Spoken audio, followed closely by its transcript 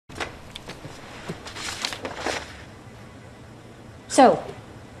So,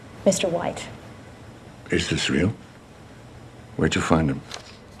 Mr. White. Is this real? Where'd you find him?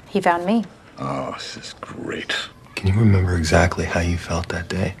 He found me. Oh, this is great. Can you remember exactly how you felt that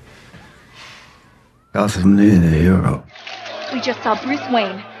day? Gotham needed a hero. We just saw Bruce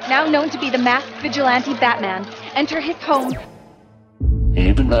Wayne, now known to be the masked vigilante Batman, enter his home.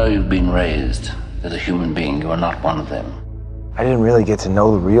 Even though you've been raised as a human being, you are not one of them. I didn't really get to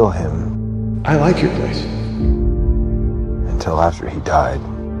know the real him. I like your place. Until after he died.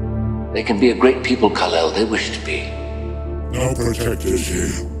 They can be a great people, Kal-El. They wish to be. No protectors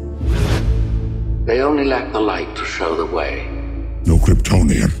here. They only lack the light to show the way. No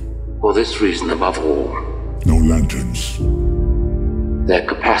Kryptonian. For this reason, above all, No lanterns. their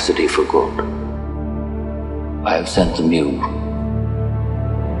capacity for good. I have sent them you,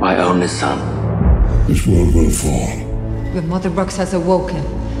 my only son. This world will fall. Your Mother Box has awoken,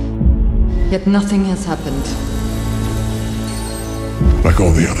 yet nothing has happened. Like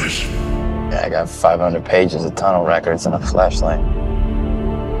all the others. Yeah, I got 500 pages of tunnel records and a flashlight.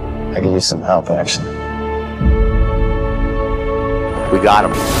 I could use some help, actually. We got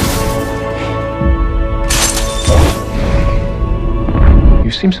him. You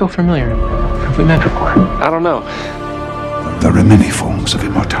seem so familiar. Have we met before? I don't know. There are many forms of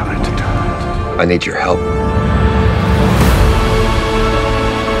immortality. I need your help.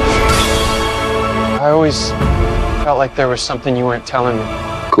 I always felt like there was something you weren't telling me.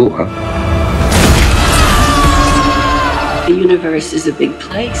 Cool, huh? The universe is a big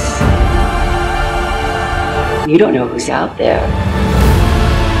place. You don't know who's out there.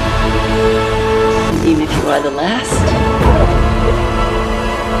 Even if you are the last,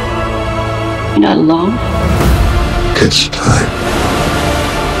 you're not alone. It's time.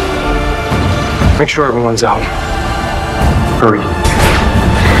 Make sure everyone's out. Hurry.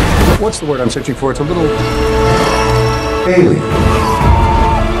 What's the word I'm searching for? It's a little alien.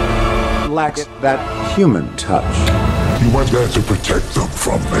 Lacks that human touch. You were there to protect them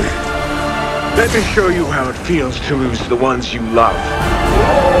from me. Let me show you how it feels to lose the ones you love.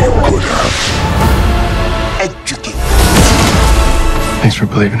 You could have. Educate. Thanks for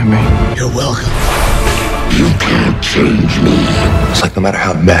believing in me. You're welcome. You can't change me. It's like no matter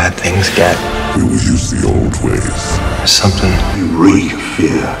how bad things get, We will use the old ways. there's something We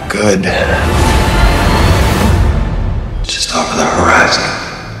fear. good just over the horizon.